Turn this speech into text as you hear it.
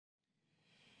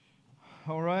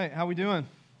All right, how we doing?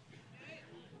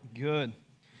 Good.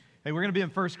 Hey, we're going to be in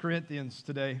 1 Corinthians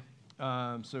today.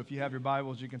 So if you have your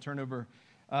Bibles, you can turn over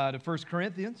to 1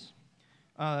 Corinthians.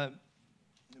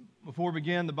 Before we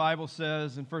begin, the Bible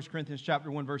says in 1 Corinthians chapter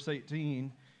 1, verse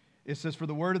 18, it says, "For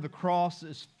the word of the cross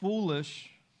is foolish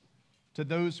to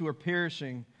those who are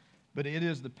perishing, but it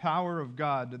is the power of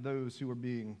God to those who are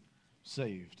being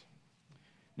saved."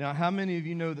 Now, how many of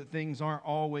you know that things aren't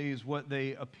always what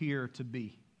they appear to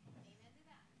be?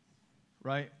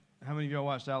 Right? How many of y'all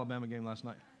watched the Alabama game last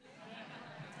night?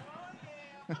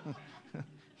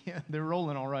 Yeah, they're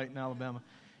rolling all right in Alabama.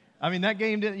 I mean, that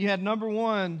game, you had number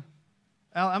one.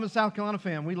 I'm a South Carolina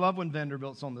fan. We love when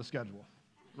Vanderbilt's on the schedule,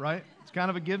 right? It's kind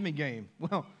of a give-me game.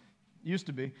 Well, used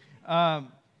to be.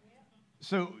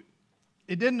 So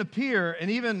it didn't appear, and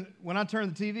even when I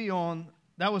turned the TV on,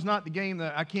 that was not the game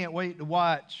that I can't wait to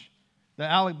watch, the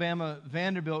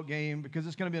Alabama-Vanderbilt game, because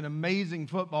it's going to be an amazing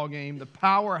football game. The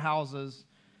powerhouses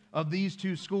of these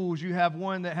two schools. You have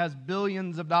one that has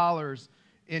billions of dollars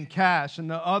in cash, and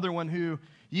the other one who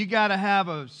you got to have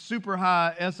a super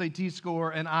high SAT score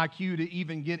and IQ to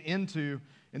even get into,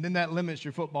 and then that limits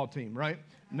your football team, right?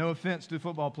 No offense to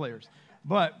football players.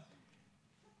 But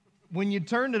when you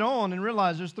turned it on and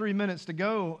realized there's 3 minutes to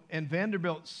go, and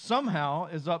Vanderbilt somehow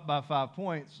is up by 5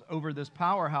 points over this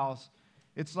powerhouse,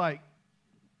 it's like,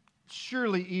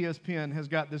 surely ESPN has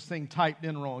got this thing typed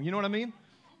in wrong. You know what I mean?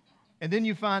 And then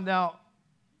you find out,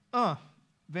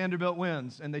 Vanderbilt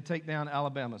wins, and they take down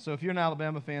Alabama. So if you're an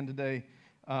Alabama fan today,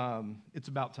 it's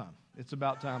about time. It's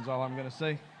about time is all I'm going to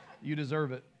say. You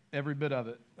deserve it, every bit of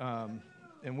it,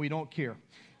 and we don't care.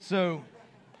 So,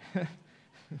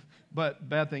 but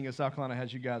bad thing is South Carolina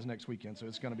has you guys next weekend, so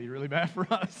it's going to be really bad for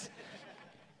us.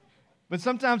 But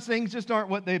sometimes things just aren't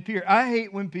what they appear. I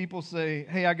hate when people say,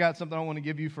 "Hey, I got something I want to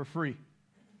give you for free."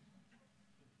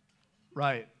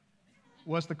 Right.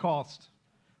 What's the cost?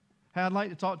 Hey, I'd like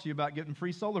to talk to you about getting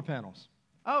free solar panels.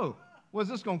 Oh, what's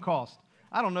this going to cost?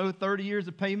 I don't know, 30 years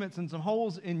of payments and some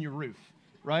holes in your roof,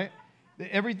 right?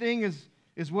 Everything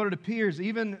is what it appears,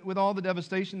 even with all the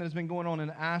devastation that has been going on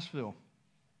in Asheville.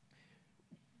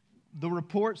 The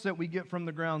reports that we get from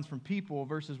the grounds from people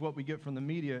versus what we get from the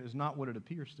media is not what it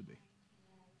appears to be.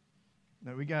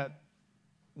 Now, we got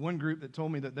one group that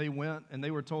told me that they went and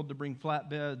they were told to bring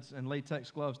flatbeds and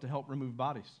latex gloves to help remove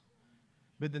bodies.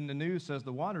 But then the news says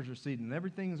the waters are receding and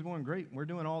everything's going great and we're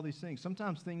doing all these things.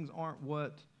 Sometimes things aren't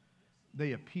what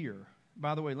they appear.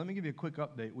 By the way, let me give you a quick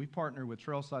update. We partner with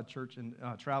Trailside Church in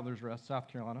Travelers Rest, South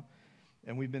Carolina,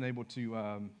 and we've been able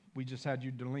to, we just had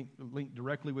you link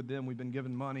directly with them. We've been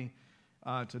giving money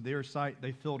to their site.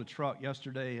 They filled a truck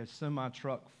yesterday, a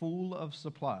semi-truck full of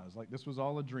supplies. Like, this was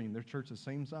all a dream. Their church is the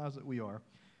same size that we are.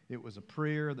 It was a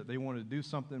prayer that they wanted to do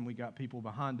something. We got people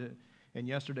behind it. And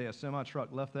yesterday, a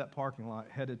semi-truck left that parking lot,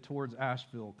 headed towards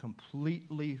Asheville,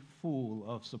 completely full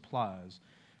of supplies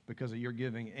because of your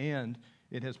giving. And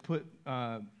it has put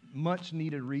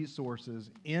much-needed resources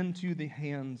into the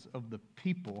hands of the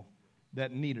people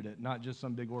that needed it, not just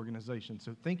some big organization.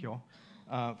 So thank y'all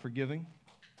for giving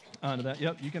to that.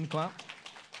 Yep, you can clap.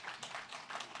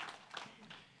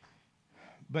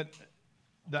 But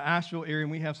the Asheville area,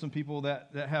 and we have some people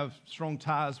that have strong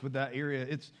ties with that area.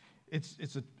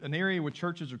 It's an area where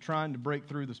churches are trying to break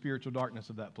through the spiritual darkness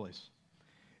of that place.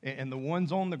 And the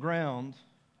ones on the ground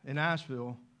in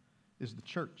Asheville is the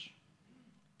church.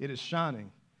 It is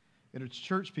shining. It is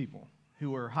church people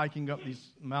who are hiking up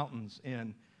these mountains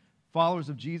and followers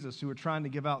of Jesus who are trying to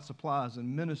give out supplies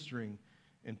and ministering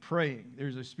and praying.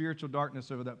 There's a spiritual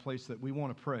darkness over that place that we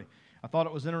want to pray. I thought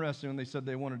it was interesting when they said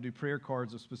they want to do prayer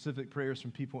cards of specific prayers from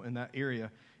people in that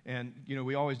area. And, you know,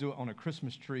 we always do it on a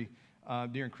Christmas tree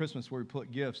during Christmas where we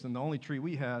put gifts. And the only tree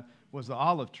we had was the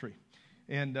olive tree.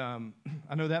 And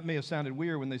I know that may have sounded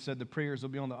weird when they said the prayers will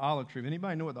be on the olive tree.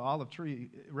 Anybody know what the olive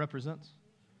tree represents?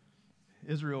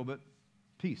 Israel, but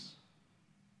peace.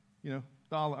 You know,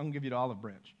 I'm going to give you the olive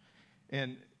branch.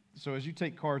 And so as you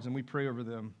take cards and we pray over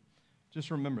them, just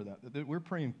remember that we're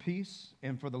praying peace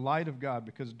and for the light of God,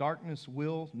 because darkness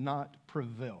will not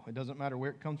prevail. It doesn't matter where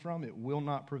it comes from. It will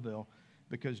not prevail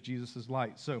because Jesus is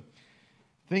light. So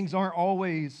things aren't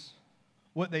always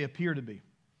what they appear to be.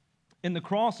 And the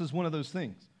cross is one of those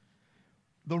things.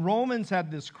 The Romans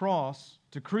had this cross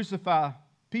to crucify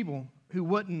people who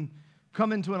wouldn't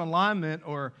come into an alignment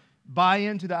or buy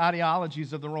into the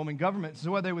ideologies of the Roman government.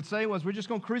 So what they would say was, we're just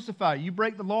going to crucify you. You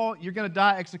break the law, you're going to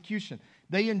die execution.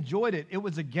 They enjoyed it. It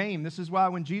was a game. This is why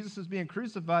when Jesus is being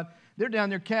crucified, they're down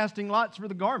there casting lots for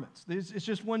the garments. It's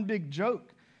just one big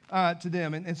joke to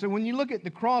them. And so when you look at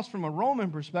the cross from a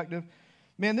Roman perspective,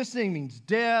 man, this thing means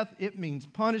death. It means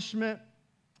punishment.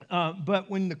 But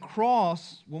when the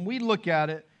cross, when we look at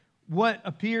it, what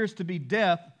appears to be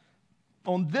death,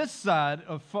 on this side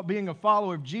of being a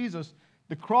follower of Jesus,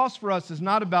 the cross for us is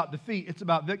not about defeat, it's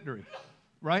about victory,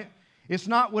 right? It's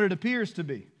not what it appears to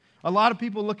be. A lot of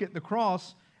people look at the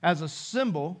cross as a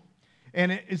symbol,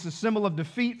 and it's a symbol of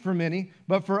defeat for many,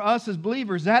 but for us as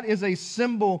believers, that is a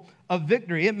symbol of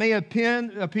victory. It may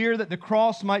appear that the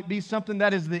cross might be something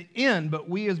that is the end, but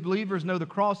we as believers know the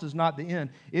cross is not the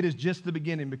end. It is just the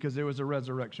beginning, because there was a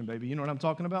resurrection, baby. You know what I'm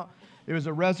talking about? There was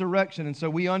a resurrection, and so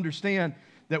we understand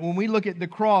that when we look at the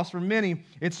cross, for many,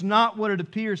 it's not what it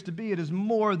appears to be. It is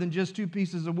more than just two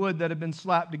pieces of wood that have been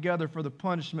slapped together for the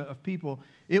punishment of people.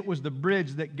 It was the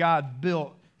bridge that God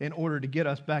built in order to get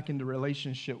us back into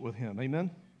relationship with Him.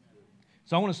 Amen?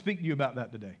 So I want to speak to you about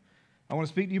that today. I want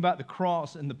to speak to you about the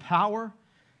cross and the power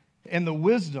and the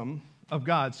wisdom of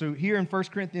God. So here in 1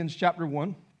 Corinthians chapter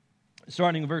 1,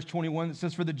 starting in verse 21, it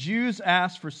says, "For the Jews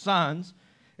ask for signs,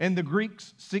 and the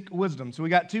Greeks seek wisdom." So we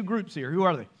got two groups here. Who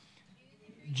are they?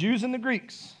 Jews and the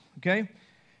Greeks, okay?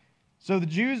 So the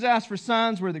Jews ask for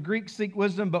signs where the Greeks seek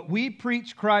wisdom, but we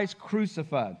preach Christ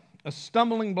crucified, a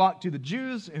stumbling block to the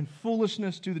Jews and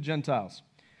foolishness to the Gentiles.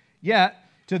 Yet,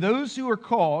 to those who are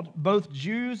called, both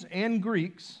Jews and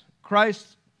Greeks,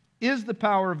 Christ is the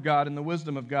power of God and the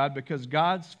wisdom of God, because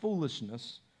God's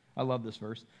foolishness, I love this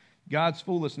verse, God's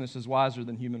foolishness is wiser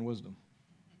than human wisdom,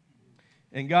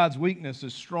 and God's weakness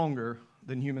is stronger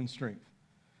than human strength.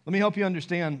 Let me help you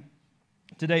understand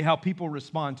today how people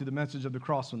respond to the message of the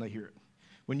cross when they hear it.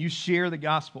 When you share the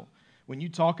gospel, when you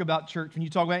talk about church, when you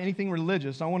talk about anything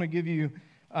religious, I want to give you,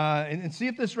 and see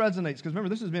if this resonates, because remember,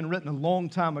 this has been written a long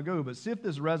time ago, but see if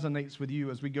this resonates with you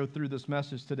as we go through this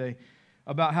message today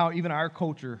about how even our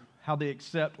culture, how they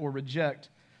accept or reject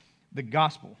the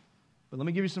gospel. But let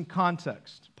me give you some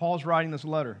context. Paul's writing this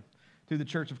letter to the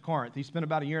church of Corinth. He spent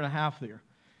about a year and a half there.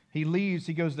 He leaves,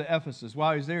 he goes to Ephesus.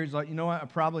 While he's there, he's like, you know what, I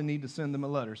probably need to send them a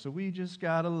letter. So we just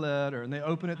got a letter. And they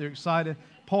open it, they're excited.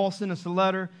 Paul sent us a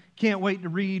letter. Can't wait to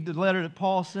read the letter that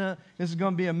Paul sent. This is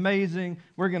going to be amazing.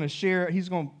 We're going to share it. He's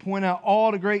going to point out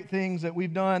all the great things that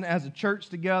we've done as a church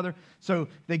together. So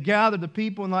they gather the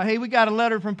people and like, hey, we got a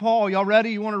letter from Paul. Y'all ready?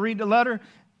 You want to read the letter?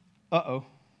 Uh-oh.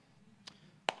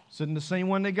 Sitting the same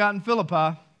one they got in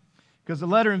Philippi. Because the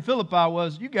letter in Philippi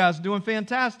was, you guys are doing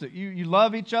fantastic. You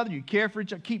love each other. You care for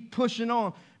each other. Keep pushing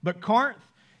on. But Corinth,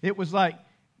 it was like,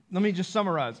 let me just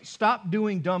summarize. Stop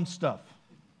doing dumb stuff.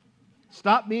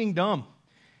 Stop being dumb.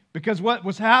 Because what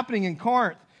was happening in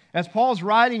Corinth, as Paul's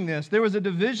writing this, there was a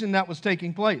division that was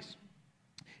taking place.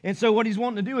 And so what he's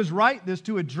wanting to do is write this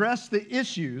to address the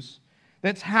issues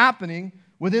that's happening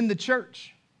within the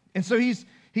church. And so he's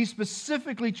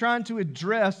specifically trying to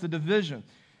address the division.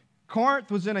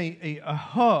 Corinth was in a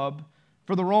hub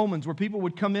for the Romans where people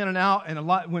would come in and out, and a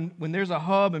lot when there's a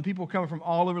hub and people coming from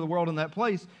all over the world in that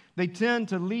place, they tend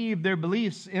to leave their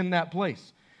beliefs in that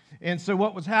place. And so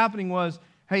what was happening was,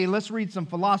 hey, let's read some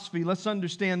philosophy, let's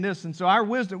understand this. And so our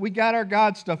wisdom, we got our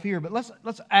God stuff here, but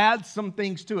let's add some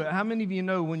things to it. How many of you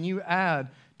know when you add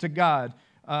to God,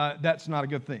 that's not a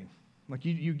good thing? Like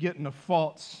you get in a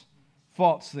false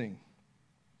thing.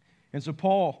 And so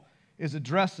Paul is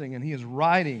addressing and he is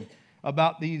writing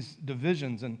about these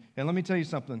divisions. And let me tell you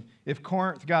something. If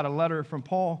Corinth got a letter from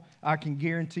Paul, I can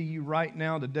guarantee you right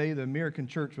now today the American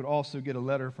church would also get a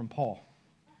letter from Paul.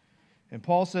 And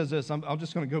Paul says this. I'm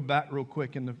just going to go back real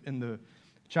quick in the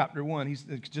chapter 1. He's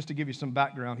just to give you some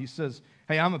background. He says,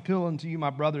 hey, I'm appealing to you, my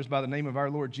brothers, by the name of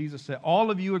our Lord Jesus, that all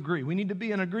of you agree. We need to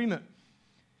be in agreement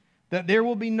that there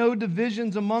will be no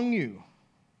divisions among you,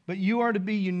 but you are to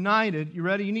be united. You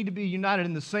ready? You need to be united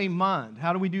in the same mind.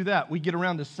 How do we do that? We get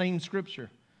around the same Scripture.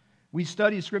 We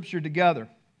study Scripture together.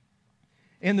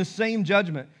 In the same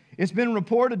judgment. It's been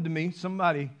reported to me,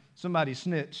 somebody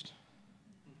snitched.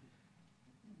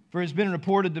 For it's been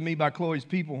reported to me by Chloe's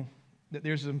people that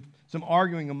there's some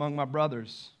arguing among my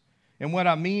brothers. And what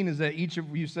I mean is that each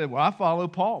of you said, well, I follow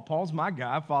Paul. Paul's my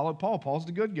guy. I follow Paul. Paul's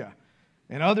the good guy.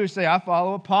 And others say, I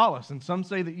follow Apollos. And some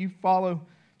say that you follow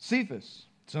Cephas.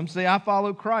 Some say, I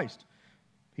follow Christ.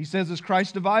 He says, is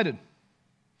Christ divided?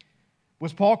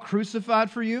 Was Paul crucified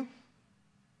for you?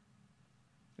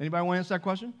 Anybody want to answer that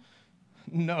question?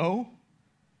 No.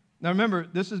 Now remember,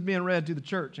 this is being read to the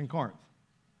church in Corinth.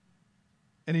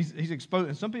 And he's exposed.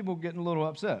 And some people are getting a little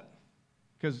upset.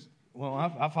 Because, well,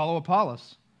 I follow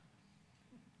Apollos.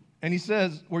 And he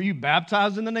says, were you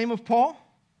baptized in the name of Paul?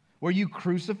 Were you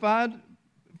crucified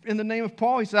in the name of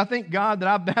Paul? He said, I thank God that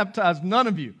I baptized none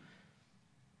of you.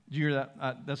 Did you hear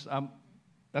that? That's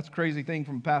a crazy thing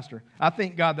from a pastor. I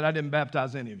thank God that I didn't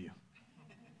baptize any of you.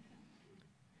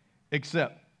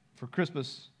 Except for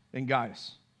Crispus and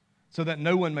Gaius. so that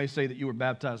no one may say that you were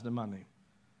baptized in my name.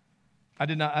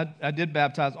 I did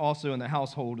baptize also in the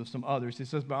household of some others. He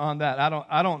says, beyond that,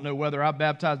 I don't know whether I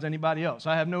baptized anybody else.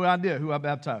 I have no idea who I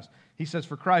baptized. He says,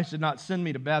 for Christ did not send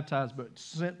me to baptize, but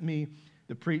sent me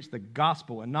to preach the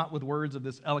gospel, and not with words of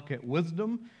this eloquent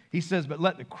wisdom. He says, but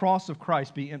let the cross of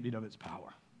Christ be emptied of its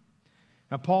power.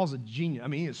 Now, Paul's a genius. I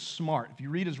mean, he is smart. If you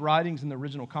read his writings in the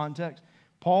original context,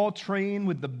 Paul trained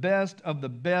with the best of the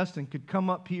best and could come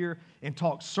up here and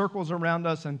talk circles around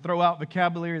us and throw out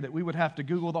vocabulary that we would have to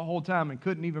Google the whole time and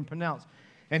couldn't even pronounce.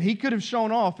 And he could have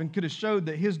shown off and could have showed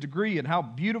that his degree and how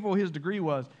beautiful his degree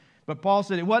was. But Paul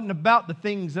said it wasn't about the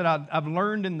things that I've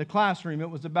learned in the classroom. It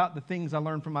was about the things I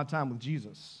learned from my time with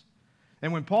Jesus.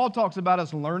 And when Paul talks about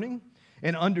us learning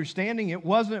and understanding, it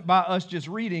wasn't by us just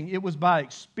reading. It was by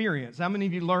experience. How many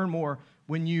of you learn more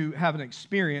when you have an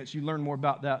experience? You learn more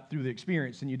about that through the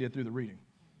experience than you did through the reading.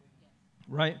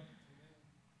 Right?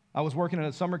 I was working at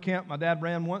a summer camp my dad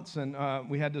ran once, and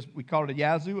we called it a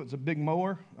Yazoo. It's a big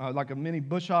mower, like a mini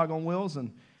bush hog on wheels,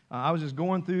 and I was just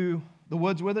going through the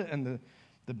woods with it, and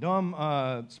the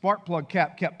dumb spark plug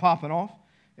cap kept popping off,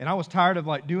 and I was tired of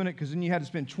doing it, because then you had to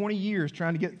spend 20 years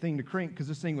trying to get the thing to crank, because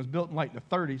this thing was built in the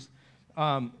 30s.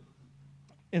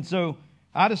 And so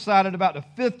I decided about the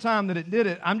fifth time that it did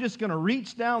it, I'm just going to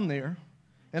reach down there,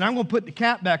 and I'm going to put the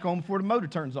cap back on before the motor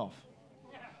turns off.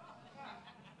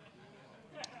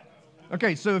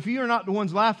 Okay, so if you are not the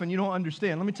ones laughing, you don't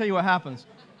understand. Let me tell you what happens.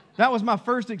 That was my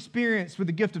first experience with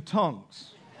the gift of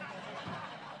tongues.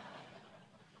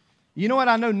 You know what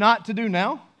I know not to do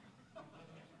now?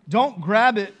 Don't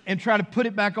grab it and try to put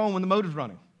it back on when the motor's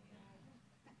running.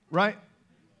 Right?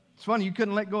 It's funny, you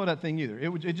couldn't let go of that thing either.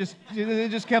 It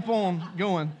just kept on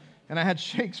going, and I had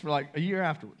shakes for a year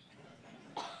afterwards.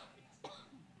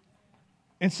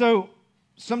 And so,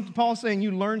 Paul's saying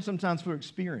you learn sometimes through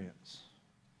experience.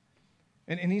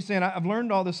 And he's saying, I've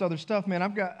learned all this other stuff, man.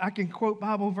 I can quote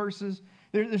Bible verses.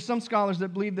 There's some scholars that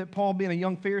believe that Paul, being a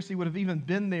young Pharisee, would have even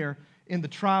been there in the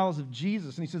trials of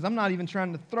Jesus. And he says, I'm not even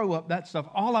trying to throw up that stuff.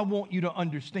 All I want you to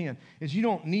understand is you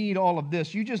don't need all of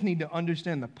this. You just need to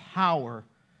understand the power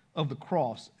of the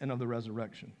cross and of the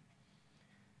resurrection.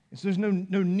 And so there's no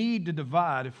need to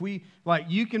divide. If we,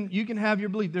 you can have your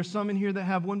belief. There's some in here that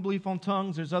have one belief on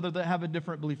tongues. There's others that have a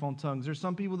different belief on tongues. There's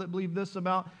some people that believe this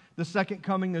about the second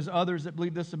coming. There's others that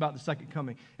believe this about the second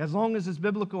coming. As long as it's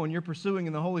biblical and you're pursuing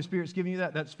and the Holy Spirit's giving you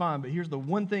that, that's fine. But here's the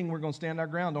one thing we're going to stand our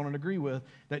ground on and agree with,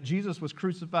 that Jesus was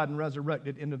crucified and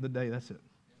resurrected. End of the day, that's it.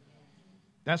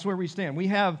 That's where we stand. We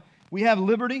have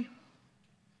liberty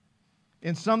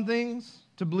in some things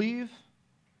to believe.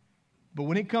 But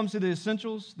when it comes to the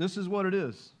essentials, this is what it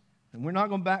is. And we're not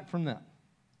going back from that.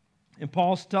 And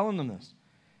Paul's telling them this.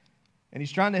 And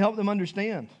he's trying to help them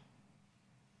understand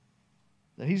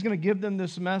that he's going to give them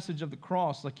this message of the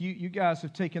cross. You guys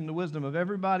have taken the wisdom of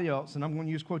everybody else, and I'm going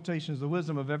to use quotations, the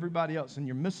wisdom of everybody else, and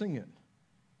you're missing it.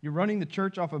 You're running the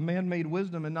church off of man-made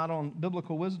wisdom and not on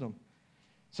biblical wisdom.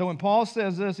 So when Paul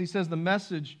says this, he says the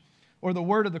message or the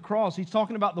word of the cross, he's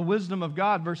talking about the wisdom of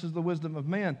God versus the wisdom of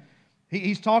man.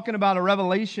 He's talking about a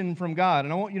revelation from God.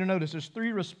 And I want you to notice there's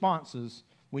three responses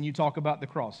when you talk about the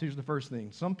cross. Here's the first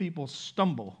thing. Some people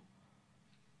stumble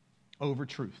over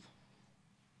truth.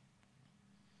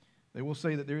 They will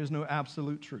say that there is no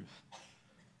absolute truth.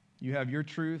 You have your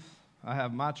truth, I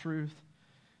have my truth.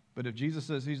 But if Jesus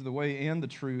says he's the way and the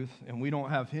truth, and we don't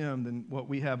have him, then what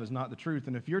we have is not the truth.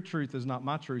 And if your truth is not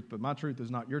my truth, but my truth is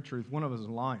not your truth, one of us is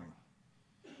lying.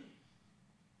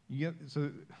 So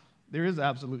there is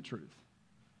absolute truth.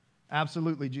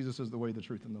 Absolutely, Jesus is the way, the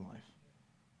truth, and the life.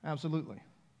 Absolutely.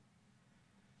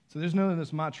 So there's none of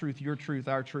this my truth, your truth,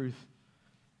 our truth,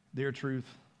 their truth.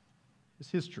 It's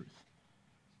his truth.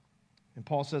 And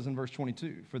Paul says in verse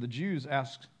 22, for the Jews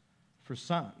ask for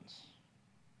signs,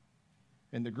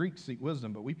 and the Greeks seek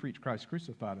wisdom, but we preach Christ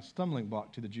crucified, a stumbling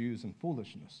block to the Jews and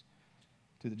foolishness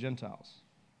to the Gentiles.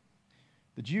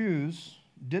 The Jews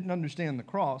didn't understand the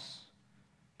cross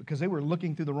because they were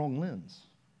looking through the wrong lens.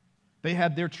 They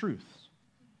had their truth.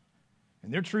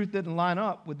 And their truth didn't line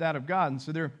up with that of God. And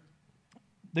so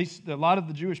a lot of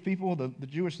the Jewish people, the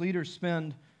Jewish leaders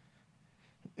spend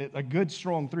a good,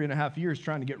 strong 3.5 years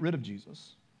trying to get rid of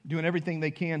Jesus, doing everything they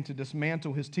can to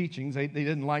dismantle his teachings. They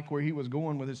didn't like where he was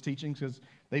going with his teachings because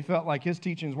they felt like his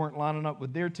teachings weren't lining up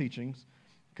with their teachings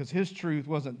because his truth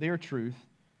wasn't their truth.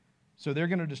 So they're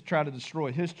going to just try to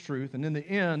destroy his truth. And in the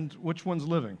end, which one's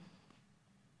living?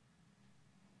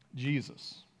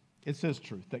 Jesus. It's his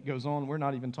truth that goes on. We're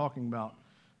not even talking about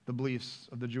the beliefs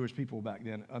of the Jewish people back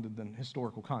then other than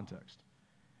historical context.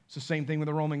 It's the same thing with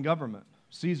the Roman government.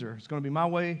 Caesar, it's going to be my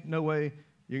way, no way,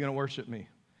 you're going to worship me.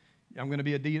 I'm going to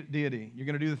be a deity. You're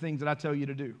going to do the things that I tell you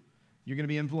to do. You're going to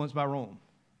be influenced by Rome.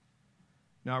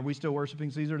 Now, are we still worshiping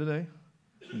Caesar today?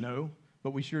 No,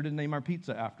 but we sure didn't name our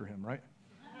pizza after him, right?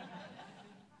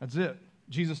 That's it.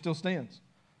 Jesus still stands.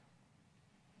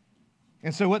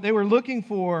 And so what they were looking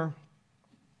for,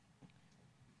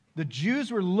 the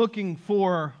Jews were looking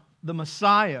for the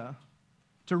Messiah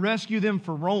to rescue them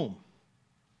from Rome.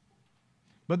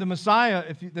 But the Messiah,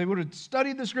 if they would have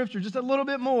studied the Scripture just a little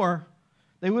bit more,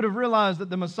 they would have realized that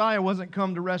the Messiah wasn't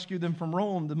come to rescue them from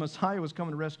Rome. The Messiah was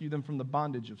coming to rescue them from the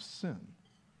bondage of sin.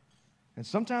 And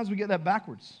sometimes we get that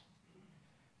backwards.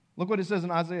 Look what it says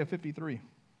in Isaiah 53.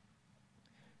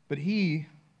 But he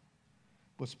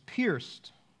was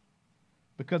pierced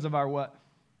because of our what?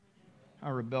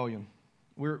 Our rebellion.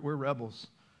 We're rebels.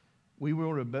 We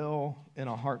will rebel in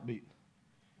a heartbeat.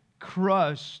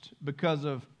 Crushed because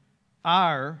of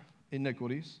our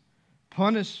iniquities.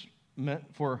 Punishment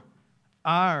for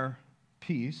our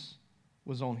peace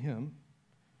was on him.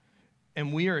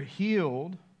 And we are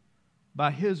healed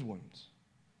by his wounds.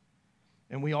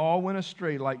 And we all went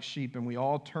astray like sheep, and we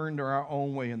all turned to our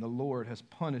own way, and the Lord has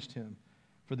punished him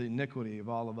for the iniquity of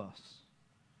all of us.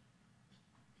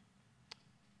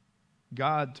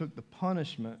 God took the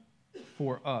punishment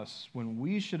for us when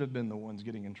we should have been the ones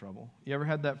getting in trouble. You ever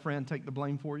had that friend take the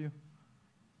blame for you?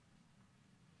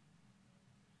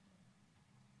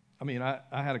 I mean, I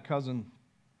had a cousin,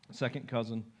 a second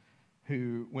cousin,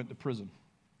 who went to prison,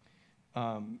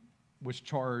 was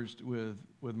charged with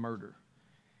murder.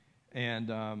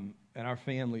 And our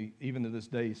family, even to this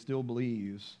day, still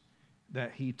believes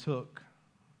that he took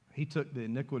the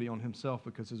iniquity on himself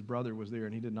because his brother was there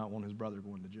and he did not want his brother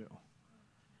going to jail.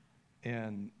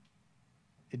 And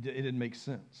it didn't make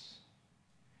sense.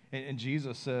 And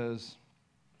Jesus says,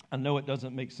 I know it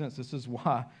doesn't make sense. This is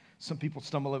why some people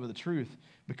stumble over the truth,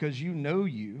 because you know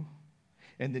you,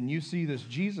 and then you see this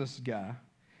Jesus guy,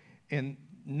 and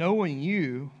knowing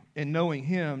you and knowing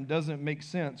him doesn't make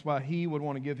sense why he would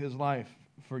want to give his life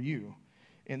for you.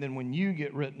 And then when you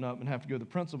get written up and have to go to the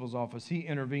principal's office, he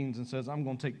intervenes and says, I'm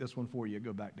going to take this one for you.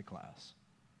 Go back to class.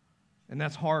 And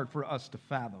that's hard for us to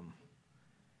fathom.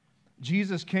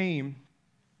 Jesus came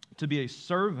to be a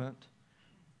servant,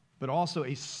 but also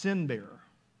a sin bearer.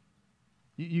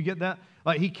 You get that?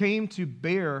 Like, he came to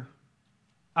bear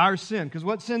our sin. Because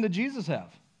what sin did Jesus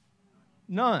have?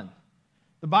 None.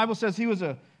 The Bible says he was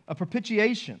a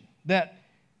propitiation, that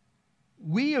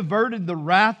we averted the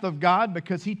wrath of God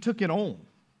because he took it on.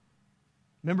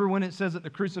 Remember when it says at the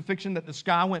crucifixion that the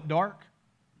sky went dark?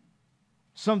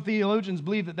 Some theologians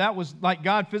believe that that was like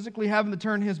God physically having to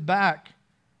turn his back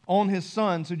on his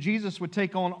son, so Jesus would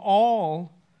take on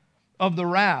all of the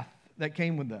wrath that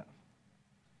came with that.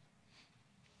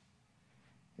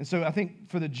 And so I think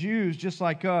for the Jews, just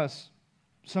like us,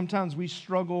 sometimes we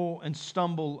struggle and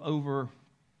stumble over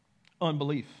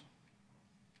unbelief.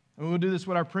 And we'll do this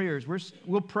with our prayers.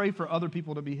 We'll pray for other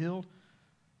people to be healed,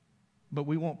 but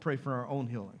we won't pray for our own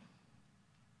healing.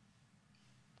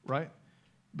 Right?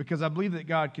 Because I believe that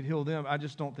God could heal them. I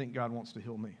just don't think God wants to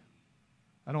heal me.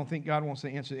 I don't think God wants to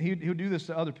answer. He'll do this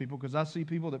to other people, because I see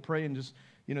people that pray and just,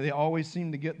 they always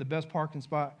seem to get the best parking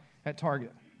spot at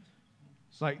Target.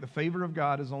 It's like the favor of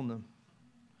God is on them.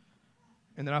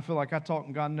 And then I feel like I talk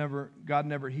and God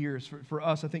never hears. For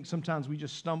us, I think sometimes we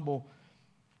just stumble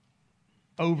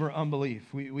over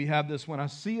unbelief. We have this, when I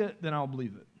see it, then I'll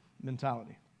believe it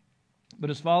mentality. But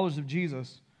as followers of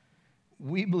Jesus,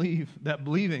 we believe that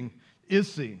believing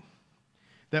is seeing.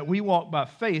 That we walk by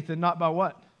faith and not by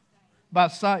what? By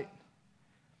sight.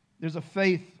 There's a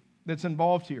faith that's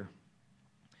involved here.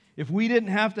 If we didn't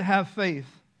have to have faith,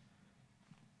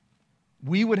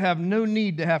 we would have no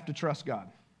need to have to trust God,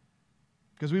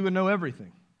 because we would know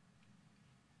everything.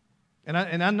 And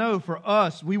I know for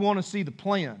us, we want to see the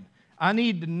plan. I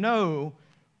need to know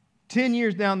 10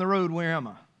 years down the road, where am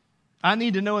I? I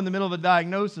need to know in the middle of a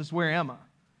diagnosis, where am I?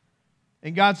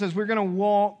 And God says we're going to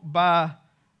walk by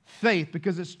faith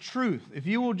because it's truth. If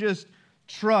you will just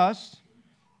trust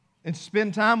and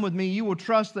spend time with me, you will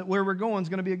trust that where we're going is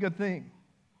going to be a good thing.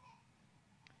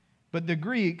 But the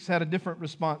Greeks had a different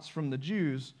response from the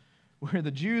Jews, where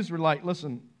the Jews were like,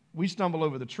 listen, we stumble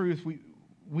over the truth.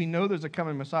 We know there's a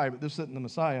coming Messiah, but this isn't the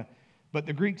Messiah. But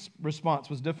the Greeks' response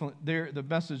was different. The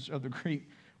message of the Greek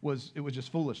was, it was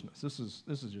just foolishness. This is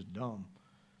just dumb.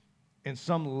 And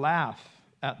some laugh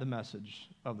at the message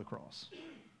of the cross.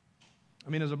 I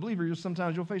mean, as a believer,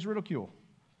 sometimes you'll face ridicule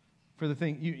for the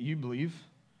thing you believe.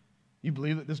 You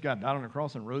believe that this guy died on a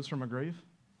cross and rose from a grave?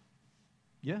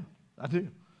 Yeah, I do.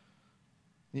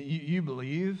 You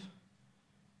believe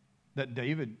that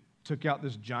David took out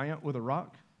this giant with a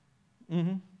rock?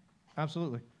 Mm-hmm.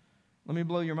 Absolutely. Let me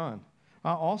blow your mind.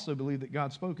 I also believe that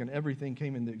God spoke and everything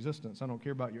came into existence. I don't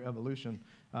care about your evolution.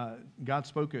 God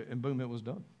spoke it and boom, it was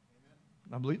done.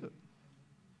 I believe it.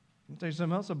 Let me tell you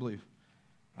something else I believe.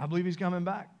 I believe he's coming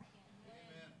back.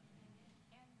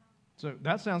 So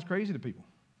that sounds crazy to people.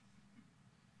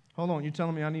 Hold on, you're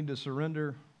telling me I need to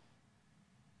surrender?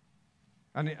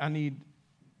 I need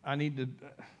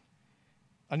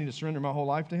to surrender my whole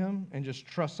life to him and just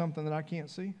trust something that I can't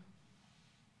see?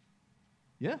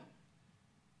 Yeah.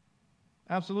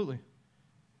 Absolutely.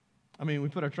 I mean, we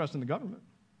put our trust in the government.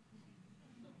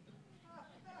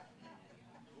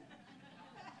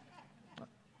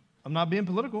 I'm not being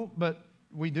political, but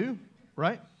we do,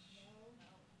 right?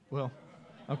 Well,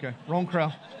 okay, wrong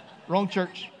crowd, wrong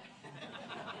church.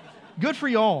 Good for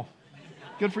y'all.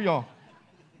 Good for y'all.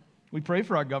 We pray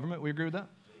for our government. We agree with that?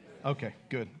 Okay,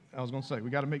 good. I was going to say, we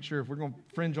got to make sure if we're going to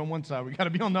fringe on one side, we got to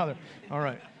be on the other. All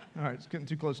right, it's getting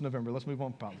too close to November. Let's move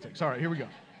on to politics. All right, here we go.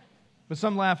 But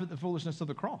some laugh at the foolishness of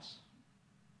the cross.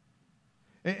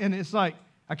 And it's like,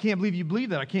 I can't believe you believe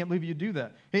that. I can't believe you do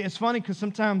that. Hey, it's funny because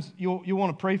sometimes you'll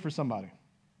want to pray for somebody.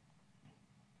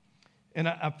 And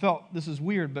I felt this is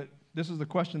weird, but this is the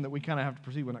question that we kind of have to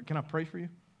proceed with. Can I pray for you?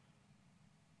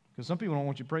 Because some people don't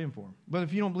want you praying for them. But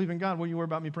if you don't believe in God, what do you worry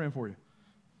about me praying for you?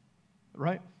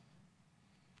 Right?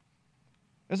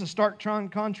 There's a stark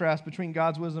contrast between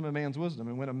God's wisdom and man's wisdom.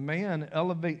 And when a man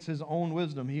elevates his own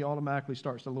wisdom, he automatically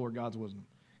starts to lower God's wisdom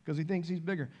because he thinks he's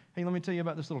bigger. Hey, let me tell you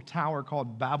about this little tower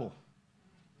called Babel.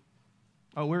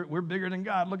 Oh, we're bigger than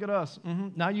God. Look at us.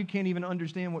 Now you can't even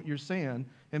understand what you're saying.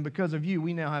 And because of you,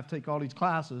 we now have to take all these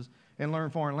classes and learn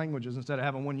foreign languages instead of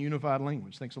having one unified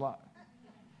language. Thanks a lot.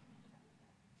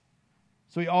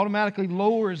 So he automatically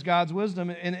lowers God's wisdom,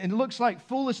 and it looks like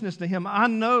foolishness to him. I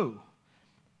know.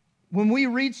 When we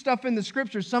read stuff in the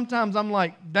Scriptures, sometimes I'm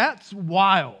like, that's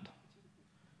wild.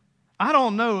 I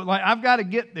don't know. Like, I've got to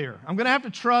get there. I'm going to have to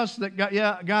trust that,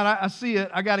 God, I see it.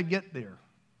 I got to get there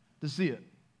to see it.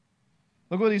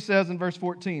 Look what he says in verse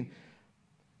 14.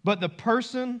 But the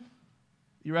person,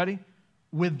 you ready?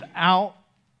 Without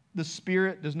the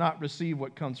Spirit does not receive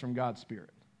what comes from God's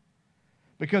Spirit.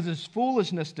 Because it's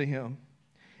foolishness to him,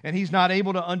 and he's not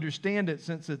able to understand it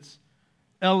since it's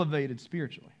elevated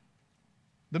spiritually.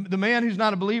 The man who's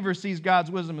not a believer sees God's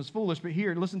wisdom as foolish, but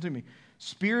here, listen to me.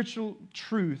 Spiritual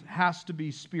truth has to be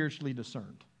spiritually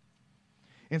discerned.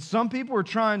 And some people are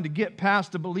trying to get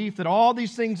past the belief that all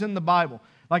these things in the Bible,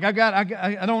 like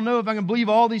I don't know if I can believe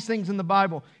all these things in the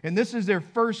Bible, and this is their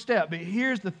first step. But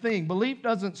here's the thing. Belief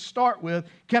doesn't start with,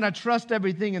 can I trust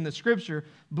everything in the Scripture?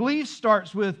 Belief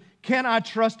starts with, can I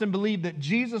trust and believe that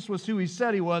Jesus was who he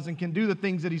said he was and can do the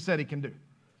things that he said he can do?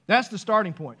 That's the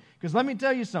starting point. Because let me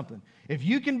tell you something. If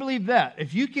you can believe that,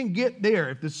 if you can get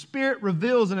there, if the Spirit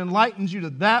reveals and enlightens you to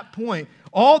that point,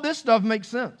 all this stuff makes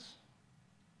sense.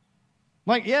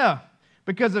 Like, yeah,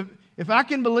 because if I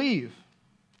can believe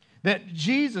that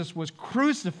Jesus was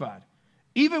crucified,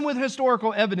 even with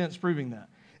historical evidence proving that,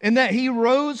 and that he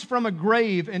rose from a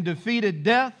grave and defeated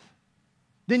death,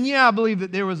 then yeah, I believe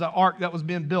that there was an ark that was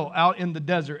being built out in the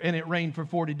desert and it rained for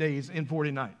 40 days and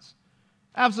 40 nights.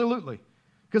 Absolutely.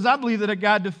 Because I believe that a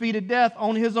God defeated death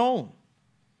on his own.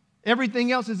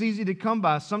 Everything else is easy to come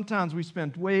by. Sometimes we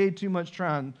spend way too much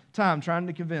time trying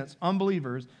to convince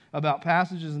unbelievers about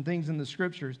passages and things in the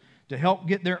Scriptures to help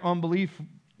get their unbelief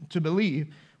to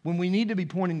believe when we need to be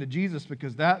pointing to Jesus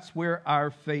because that's where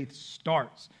our faith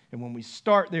starts. And when we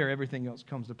start there, everything else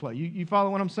comes to play. You follow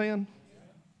what I'm saying?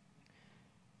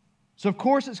 So, of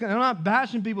course, I'm not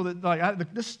bashing people that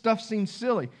this stuff seems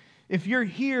silly. If you're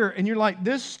here and you're like,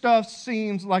 this stuff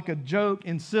seems like a joke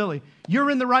and silly,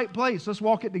 you're in the right place. Let's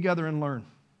walk it together and learn.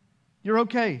 You're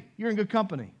okay. You're in good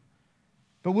company.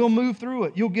 But we'll move through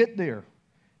it. You'll get there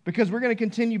because we're going to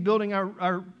continue building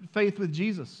our faith with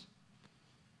Jesus.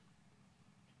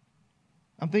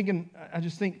 I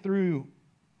just think through,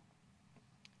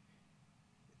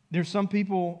 there's some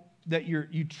people that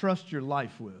you trust your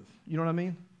life with. You know what I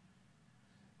mean?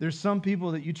 There's some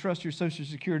people that you trust your Social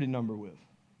Security number with.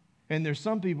 And there's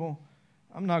some people,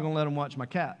 I'm not going to let them watch my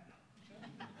cat.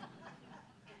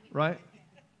 Right?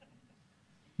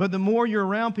 But the more you're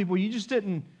around people, you just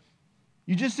didn't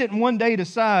one day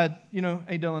decide, hey,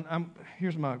 Dylan,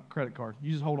 here's my credit card.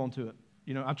 You just hold on to it.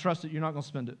 I trust that you're not going to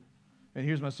spend it. And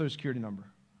here's my Social Security number.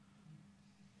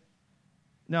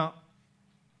 Now,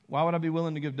 why would I be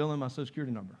willing to give Dylan my Social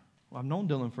Security number? Well, I've known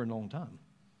Dylan for a long time.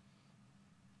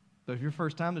 So if your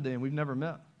first time today and we've never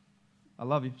met, I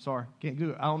love you. Sorry, can't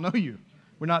do it. I don't know you.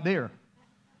 We're not there.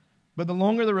 But the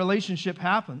longer the relationship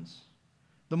happens,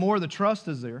 the more the trust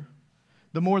is there,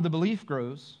 the more the belief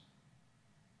grows.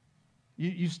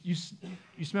 You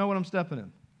smell what I'm stepping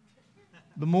in.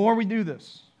 The more we do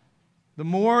this, the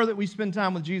more that we spend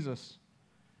time with Jesus,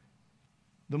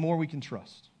 the more we can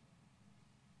trust.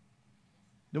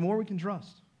 The more we can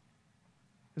trust.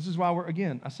 This is why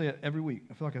I say it every week.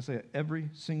 I feel like I say it every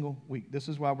single week. This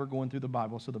is why we're going through the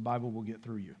Bible, so the Bible will get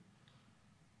through you.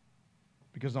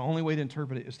 Because the only way to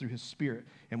interpret it is through His Spirit.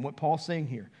 And what Paul's saying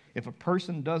here, if a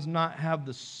person does not have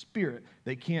the Spirit,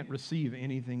 they can't receive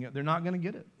anything. They're not going to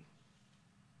get it.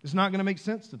 It's not going to make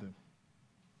sense to them.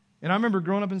 And I remember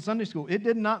growing up in Sunday school, it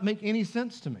did not make any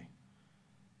sense to me.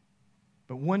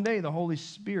 But one day the Holy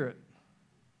Spirit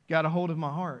got a hold of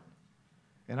my heart,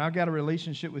 and I got a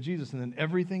relationship with Jesus, and then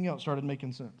everything else started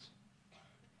making sense.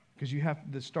 Because you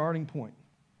have the starting point.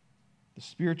 The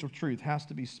spiritual truth has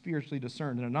to be spiritually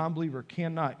discerned, and a non-believer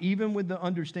cannot, even with the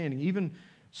understanding, even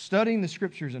studying the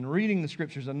Scriptures and reading the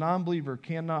Scriptures, a non-believer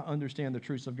cannot understand the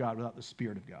truths of God without the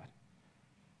Spirit of God.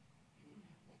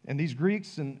 And these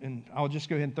Greeks, and I'll just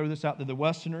go ahead and throw this out there, the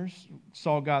Westerners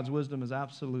saw God's wisdom as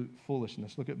absolute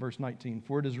foolishness. Look at verse 19.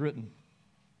 For it is written,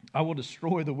 I will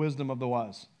destroy the wisdom of the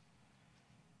wise,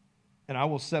 and I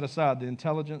will set aside the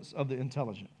intelligence of the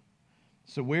intelligent.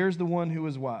 So where's the one who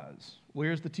is wise?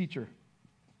 Where's the teacher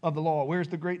of the law? Where's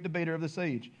the great debater of this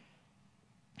age?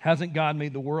 Hasn't God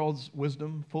made the world's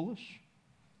wisdom foolish?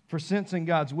 For since in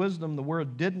God's wisdom the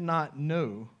world did not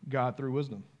know God through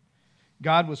wisdom,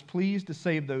 God was pleased to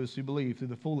save those who believe through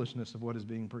the foolishness of what is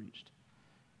being preached.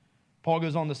 Paul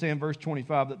goes on to say in verse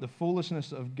 25 that the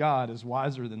foolishness of God is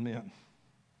wiser than men.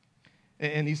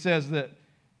 And he says that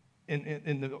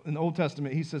in the Old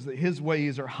Testament, he says that His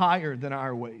ways are higher than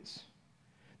our ways,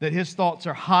 that His thoughts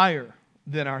are higher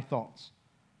than our thoughts.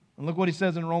 And look what he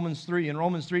says in Romans 3. In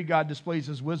Romans 3, God displays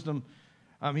His wisdom.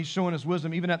 He's showing His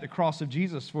wisdom even at the cross of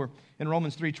Jesus. For in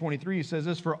Romans 3:23, he says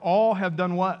this, for all have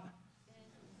done what?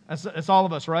 That's all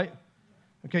of us, right?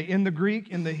 Okay, in the Greek,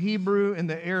 in the Hebrew, in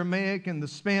the Aramaic, in the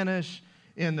Spanish,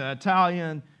 in the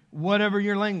Italian, whatever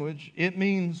your language, it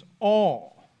means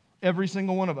all, every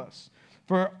single one of us.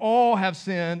 For all have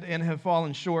sinned and have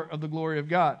fallen short of the glory of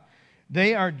God.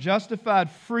 They are justified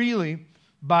freely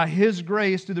by His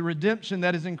grace through the redemption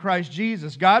that is in Christ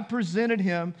Jesus. God presented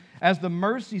Him as the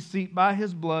mercy seat by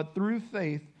His blood through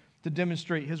faith to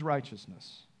demonstrate His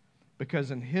righteousness.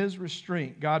 Because in His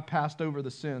restraint, God passed over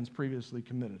the sins previously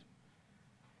committed.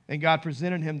 And God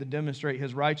presented Him to demonstrate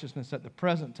His righteousness at the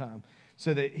present time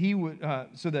so that He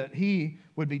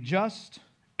would be just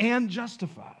and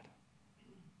justified,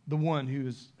 the one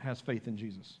who has faith in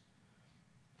Jesus.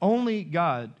 Only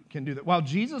God can do that. While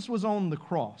Jesus was on the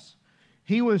cross,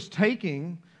 He was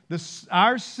taking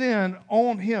our sin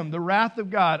on Him, the wrath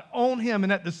of God on Him,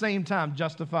 and at the same time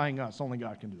justifying us. Only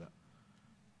God can do that.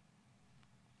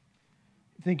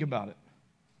 Think about it.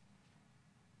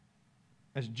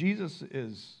 As Jesus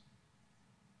is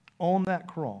on that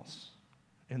cross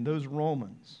and those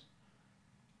Romans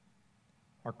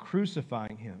are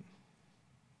crucifying Him,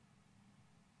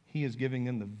 He is giving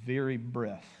them the very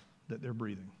breath that they're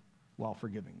breathing while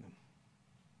forgiving them.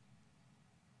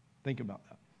 Think about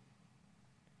that.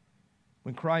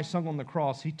 When Christ hung on the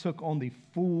cross, He took on the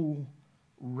full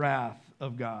wrath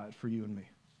of God for you and me.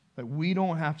 That we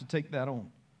don't have to take that on.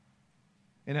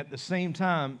 And at the same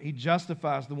time, He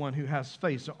justifies the one who has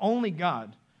faith. So only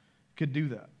God could do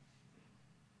that.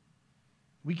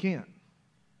 We can't.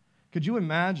 Could you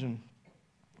imagine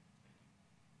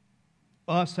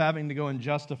us having to go and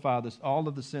justify all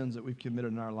of the sins that we've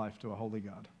committed in our life to a holy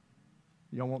God?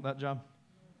 Y'all want that job?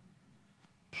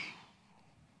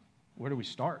 Where do we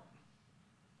start?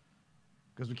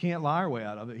 Because we can't lie our way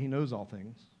out of it. He knows all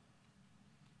things.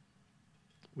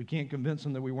 We can't convince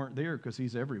Him that we weren't there because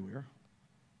He's everywhere.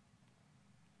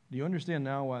 Do you understand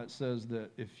now why it says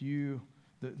that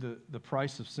the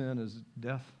price of sin is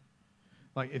death?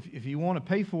 Like if you want to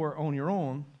pay for it on your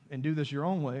own and do this your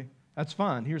own way, that's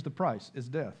fine. Here's the price. It's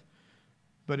death.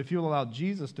 But if you'll allow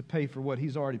Jesus to pay for what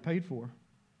He's already paid for,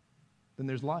 then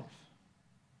there's life.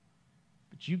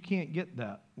 But you can't get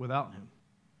that without Him.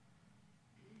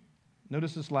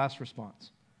 Notice this last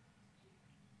response.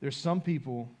 There's some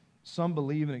people, some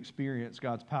believe and experience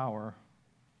God's power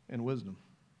and wisdom.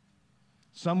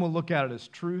 Some will look at it as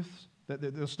truth, that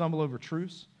they'll stumble over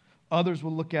truths. Others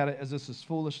will look at it as this is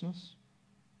foolishness.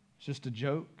 It's just a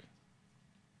joke.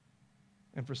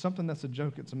 And for something that's a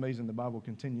joke, it's amazing the Bible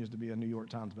continues to be a New York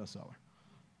Times bestseller,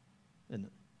 isn't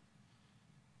it?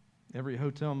 Every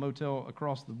hotel and motel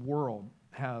across the world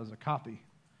has a copy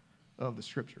of the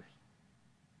Scripture.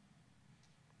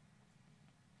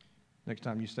 Next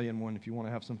time you stay in one, if you want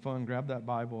to have some fun, grab that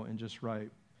Bible and just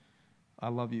write, I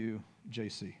love you,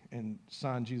 JC, and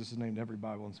sign Jesus' name to every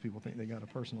Bible, and so people think they got a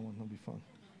personal one. It'll be fun.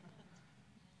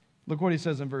 Look what he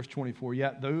says in verse 24.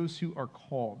 Yet those who are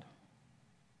called,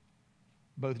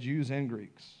 both Jews and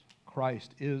Greeks,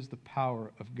 Christ is the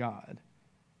power of God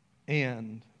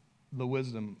and the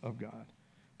wisdom of God.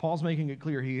 Paul's making it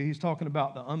clear. He's talking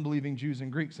about the unbelieving Jews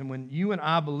and Greeks. And when you and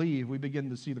I believe, we begin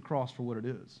to see the cross for what it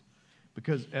is.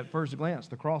 Because at first glance,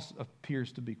 the cross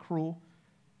appears to be cruel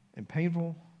and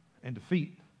painful and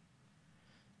defeat.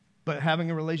 But having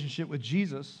a relationship with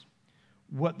Jesus,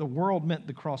 what the world meant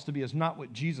the cross to be is not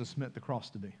what Jesus meant the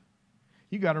cross to be.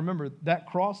 You got to remember, that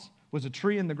cross was a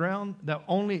tree in the ground that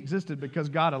only existed because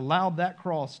God allowed that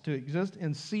cross to exist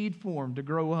in seed form to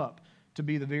grow up to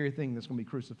be the very thing that's going to be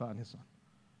crucified in his son.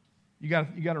 You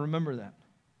got to remember that.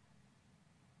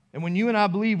 And when you and I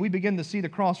believe, we begin to see the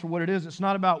cross for what it is. It's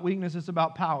not about weakness, it's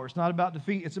about power. It's not about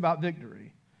defeat, it's about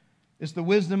victory. It's the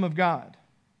wisdom of God.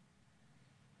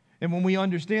 And when we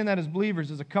understand that as believers,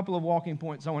 there's a couple of walking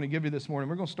points I want to give you this morning.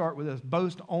 We're going to start with this.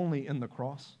 Boast only in the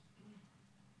cross.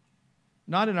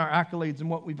 Not in our accolades and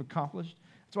what we've accomplished.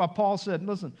 That's why Paul said,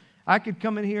 listen, I could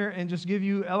come in here and just give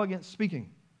you elegant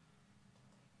speaking.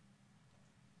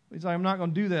 He's like, I'm not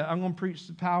going to do that. I'm going to preach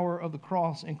the power of the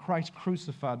cross and Christ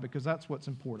crucified because that's what's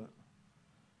important.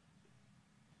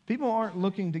 People aren't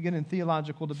looking to get in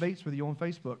theological debates with you on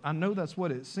Facebook. I know that's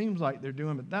what it seems like they're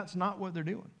doing, but that's not what they're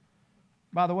doing.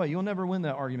 By the way, you'll never win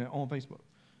that argument on Facebook.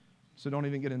 So don't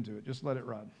even get into it. Just let it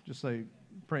ride. Just say,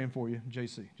 praying for you,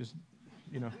 JC. Just,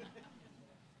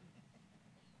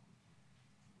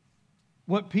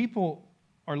 What people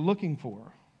are looking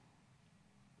for,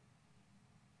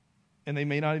 and they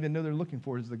may not even know they're looking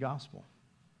for, is the gospel.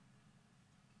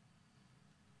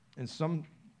 And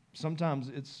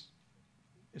sometimes it's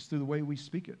through the way we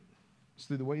speak it. It's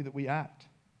through the way that we act.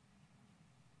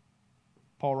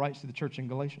 Paul writes to the church in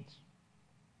Galatians,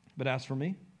 but as for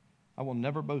me, I will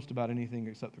never boast about anything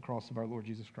except the cross of our Lord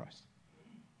Jesus Christ.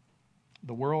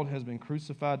 The world has been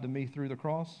crucified to me through the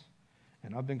cross,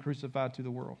 and I've been crucified to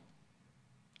the world.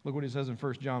 Look what he says in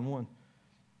 1 John 1.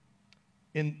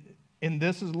 In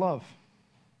this is love.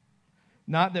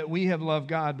 Not that we have loved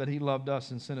God, but he loved us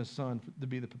and sent his son to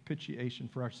be the propitiation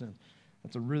for our sins.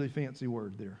 That's a really fancy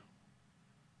word there.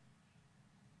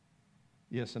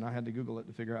 Yes, and I had to Google it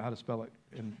to figure out how to spell it.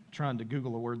 And trying to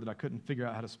Google a word that I couldn't figure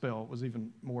out how to spell was even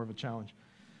more of a challenge.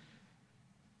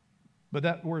 But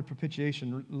that word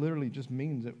propitiation literally just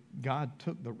means that God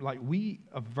took we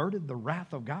averted the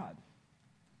wrath of God.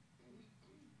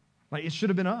 Like it should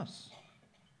have been us.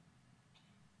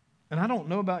 And I don't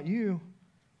know about you,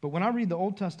 but when I read the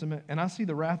Old Testament and I see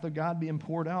the wrath of God being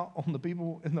poured out on the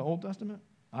people in the Old Testament,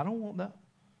 I don't want that.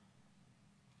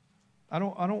 I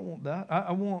don't want that.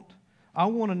 I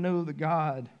want to know the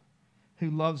God who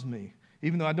loves me,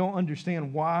 even though I don't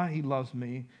understand why he loves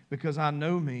me, because I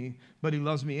know me, but he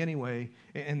loves me anyway,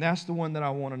 and that's the one that I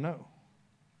want to know.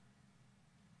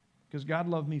 Because God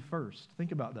loved me first.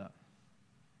 Think about that.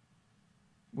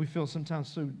 We feel sometimes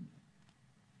so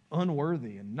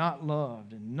unworthy and not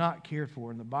loved and not cared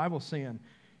for. And the Bible's saying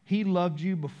he loved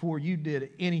you before you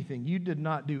did anything. You did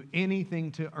not do anything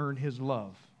to earn his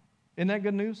love. Isn't that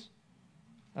good news?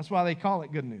 That's why they call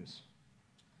it good news.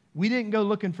 We didn't go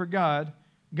looking for God.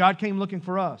 God came looking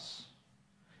for us.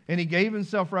 And he gave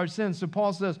himself for our sins. So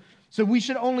Paul says, so we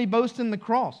should only boast in the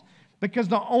cross. Because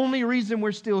the only reason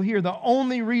we're still here, the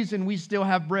only reason we still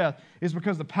have breath is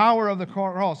because the power of the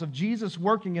cross, of Jesus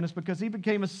working in us, because he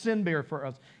became a sin bearer for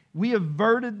us. We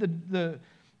averted the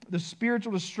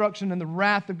spiritual destruction and the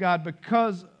wrath of God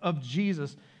because of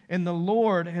Jesus. And the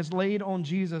Lord has laid on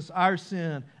Jesus our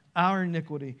sin, our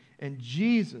iniquity, and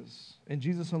Jesus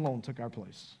alone took our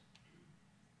place.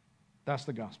 That's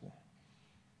the gospel.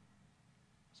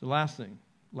 So last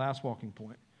walking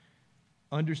point.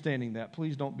 Understanding that,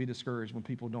 please don't be discouraged when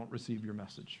people don't receive your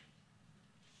message.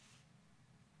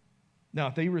 Now,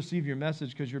 if they receive your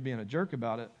message because you're being a jerk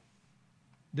about it,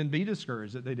 then be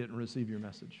discouraged that they didn't receive your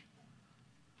message.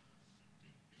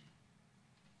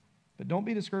 But don't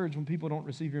be discouraged when people don't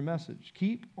receive your message.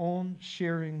 Keep on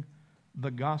sharing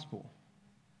the gospel.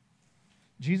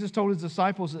 Jesus told his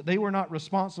disciples that they were not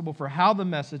responsible for how the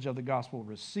message of the gospel was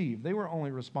received. They were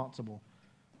only responsible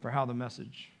for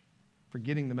for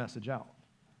getting the message out.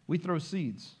 We throw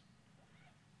seeds.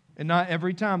 And not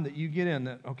every time that you get in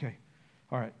that, okay,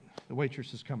 all right, the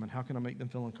waitress is coming. How can I make them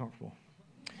feel uncomfortable?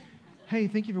 Hey,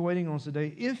 thank you for waiting on us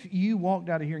today. If you walked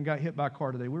out of here and got hit by a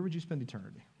car today, where would you spend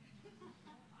eternity?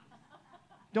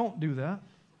 Don't do that.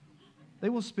 They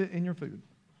will spit in your food.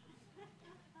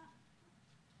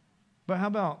 But how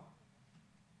about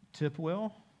tip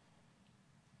well,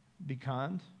 be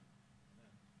kind,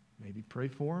 maybe pray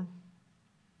for them.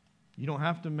 You don't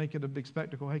have to make it a big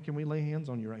spectacle. Hey, can we lay hands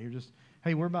on you right here? Just,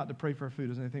 hey, we're about to pray for our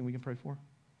food. Is there anything we can pray for?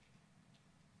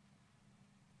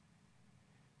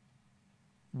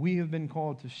 We have been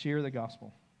called to share the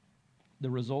gospel.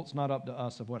 The result's not up to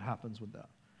us of what happens with that.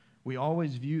 We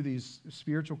always view these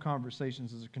spiritual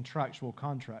conversations as a contractual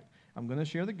contract. I'm going to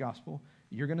share the gospel,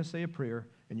 you're going to say a prayer,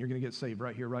 and you're going to get saved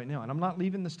right here, right now. And I'm not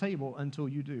leaving this table until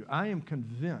you do. I am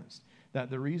convinced that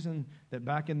the reason that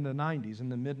back in the 90s, in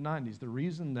the mid-90s, the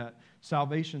reason that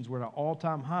salvations were at an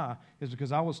all-time high is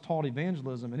because I was taught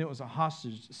evangelism, and it was a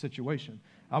hostage situation.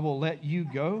 I will let you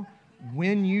go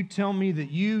when you tell me that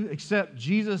you accept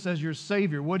Jesus as your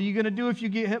Savior. What are you going to do if you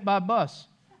get hit by a bus?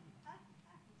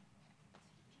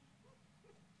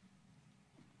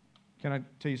 Can I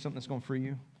tell you something that's going to free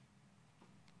you?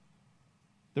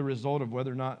 The result of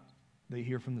whether or not they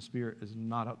hear from the Spirit is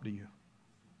not up to you.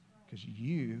 Because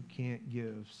you can't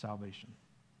give salvation.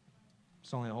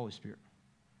 It's only the Holy Spirit.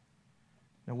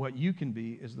 Now, what you can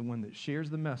be is the one that shares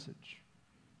the message.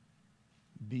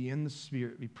 Be in the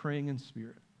Spirit. Be praying in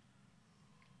Spirit.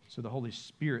 So the Holy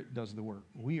Spirit does the work.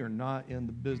 We are not in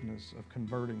the business of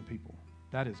converting people.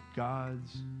 That is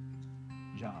God's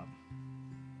job.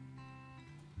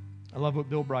 I love what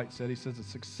Bill Bright said. He says, a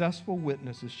successful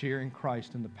witness is sharing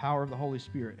Christ in the power of the Holy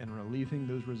Spirit and relieving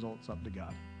those results up to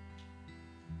God.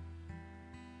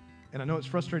 And I know it's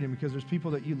frustrating because there's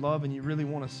people that you love and you really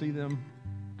want to see them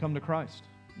come to Christ.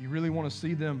 You really want to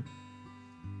see them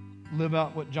live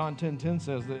out what John 10:10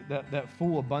 says, that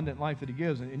full, abundant life that he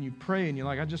gives. And you pray and you're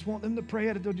like, I just want them to pray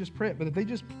it. They'll just pray it. But if they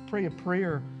just pray a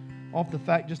prayer off the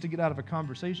fact just to get out of a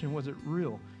conversation, was it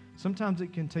real? Sometimes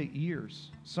it can take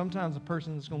years. Sometimes the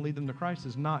person that's going to lead them to Christ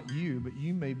is not you, but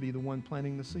you may be the one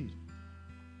planting the seed.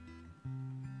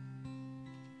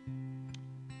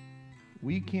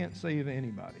 We can't save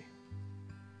anybody,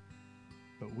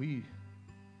 but we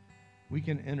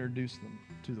can introduce them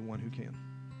to the one who can.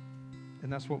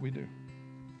 And that's what we do.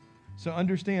 So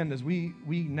understand as we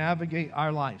navigate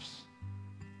our lives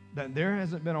that there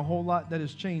hasn't been a whole lot that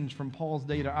has changed from Paul's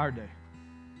day to our day.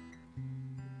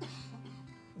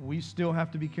 We still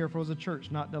have to be careful as a church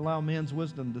not to allow man's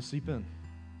wisdom to seep in,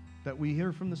 that we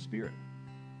hear from the Spirit.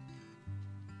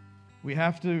 We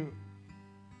have to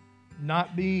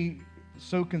not be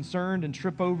so concerned and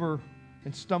trip over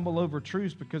and stumble over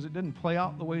truths because it didn't play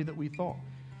out the way that we thought.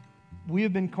 We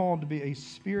have been called to be a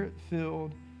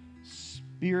Spirit-filled,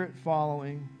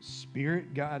 Spirit-following,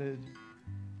 Spirit-guided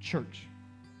church.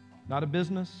 Not a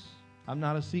business. I'm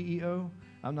not a CEO.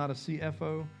 I'm not a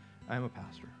CFO. I am a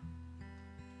pastor.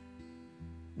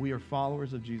 We are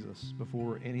followers of Jesus before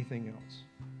we're anything else.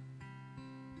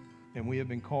 And we have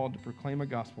been called to proclaim a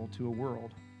gospel to a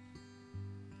world.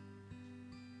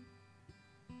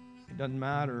 It doesn't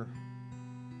matter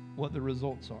what the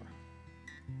results are.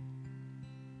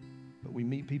 But we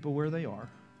meet people where they are,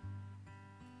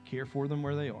 care for them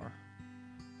where they are,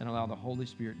 and allow the Holy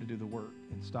Spirit to do the work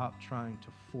and stop trying to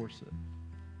force it.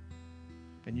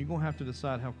 And you're going to have to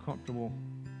decide how comfortable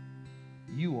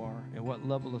you are and what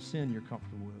level of sin you're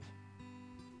comfortable with.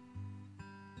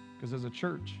 Because as a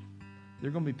church, there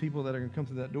are going to be people that are going to come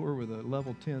through that door with a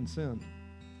level 10 sin.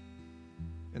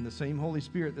 And the same Holy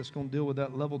Spirit that's going to deal with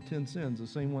that level 10 sin is the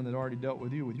same one that already dealt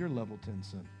with you with your level 10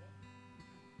 sin.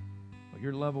 Or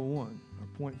your level 1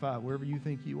 or 0.5, wherever you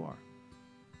think you are.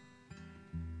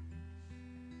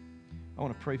 I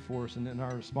want to pray for us, and in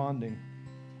our responding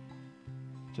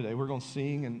today, we're going to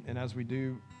sing, and as we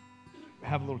do,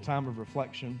 have a little time of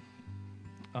reflection.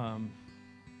 But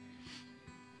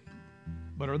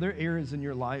are there areas in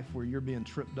your life where you're being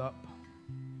tripped up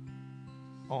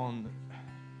on,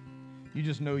 you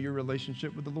just know your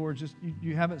relationship with the Lord, just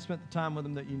you haven't spent the time with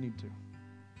Him that you need to.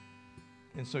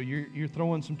 And so you're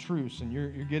throwing some truths, and you're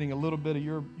getting a little bit of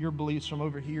your beliefs from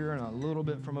over here and a little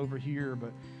bit from over here,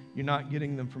 but you're not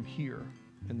getting them from here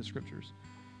in the Scriptures.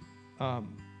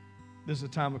 This is a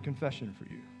time of confession for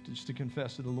you, just to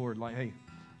confess to the Lord, like, hey,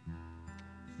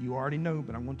 you already know,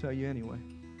 but I'm going to tell you anyway.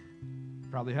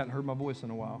 Probably hadn't heard my voice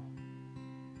in a while.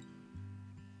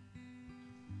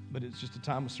 But it's just a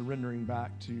time of surrendering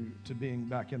back to being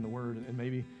back in the Word. And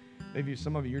maybe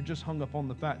some of you, you're just hung up on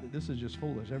the fact that this is just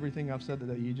foolish. Everything I've said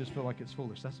today, you just feel like it's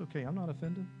foolish. That's okay. I'm not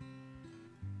offended.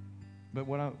 But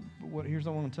here's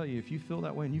what I want to tell you. If you feel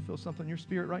that way and you feel something in your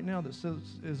spirit right now that says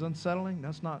is unsettling,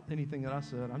 that's not anything that I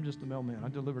said. I'm just a mailman. I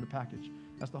delivered a package.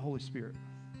 That's the Holy Spirit.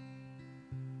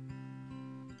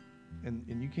 And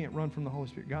you can't run from the Holy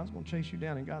Spirit. God's going to chase you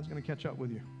down, and God's going to catch up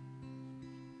with you.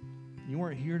 You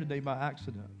weren't here today by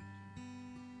accident.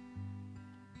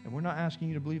 And we're not asking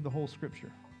you to believe the whole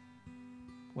Scripture.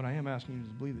 What I am asking you is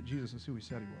to believe that Jesus is who He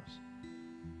said He was.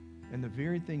 And the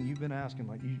very thing you've been asking,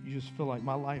 like you just feel like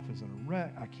my life is in a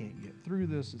wreck. I can't get through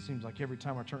this. It seems like every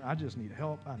time I turn, I just need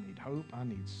help. I need hope. I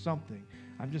need something.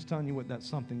 I'm just telling you what that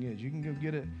something is. You can go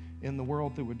get it in the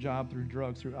world through a job, through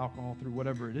drugs, through alcohol, through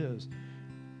whatever it is.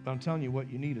 But I'm telling you what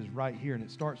you need is right here, and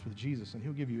it starts with Jesus, and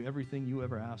he'll give you everything you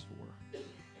ever asked for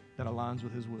that aligns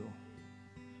with his will.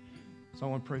 So I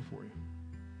want to pray for you.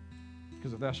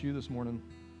 Because if that's you this morning,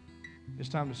 it's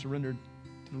time to surrender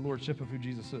to the lordship of who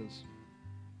Jesus is.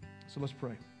 So let's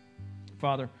pray.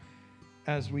 Father,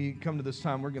 as we come to this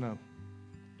time, we're gonna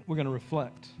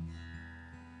reflect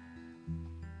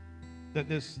that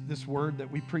this word that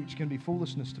we preach can be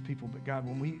foolishness to people. But God,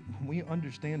 when we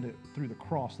understand it through the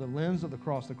cross, the lens of the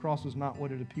cross is not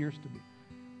what it appears to be.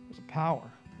 It's a power.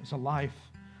 It's a life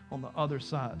on the other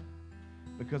side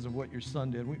because of what your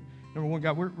son did. Number one,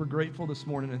 God, we're grateful this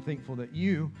morning and thankful that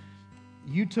you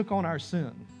took on our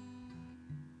sin.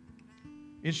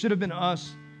 It should have been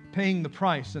us paying the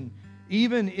price. And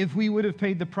even if we would have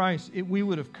paid the price, we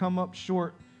would have come up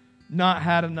short, not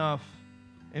had enough,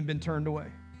 and been turned away.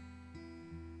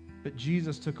 But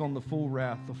Jesus took on the full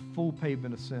wrath, the full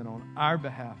payment of sin on our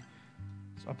behalf.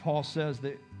 So Paul says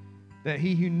that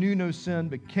he who knew no sin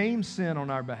became sin on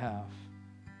our behalf,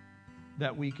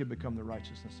 that we could become the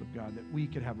righteousness of God, that we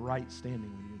could have right standing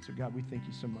with you. And so God, we thank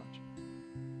you so much.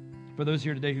 For those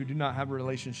here today who do not have a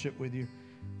relationship with you,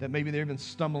 that maybe they've been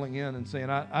stumbling in and saying,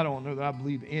 I don't know that I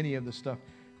believe any of this stuff.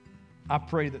 I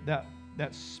pray that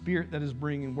spirit that is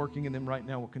working in them right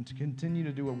now will continue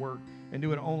to do a work and do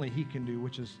what only he can do,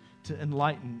 which is to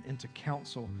enlighten and to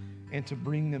counsel and to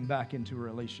bring them back into a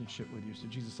relationship with you. So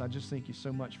Jesus, I just thank you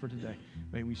so much for today.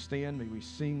 May we stand, may we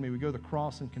sing, may we go to the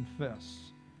cross and confess,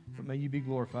 but may you be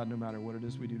glorified no matter what it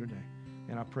is we do today.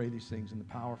 And I pray these things in the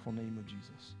powerful name of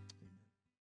Jesus.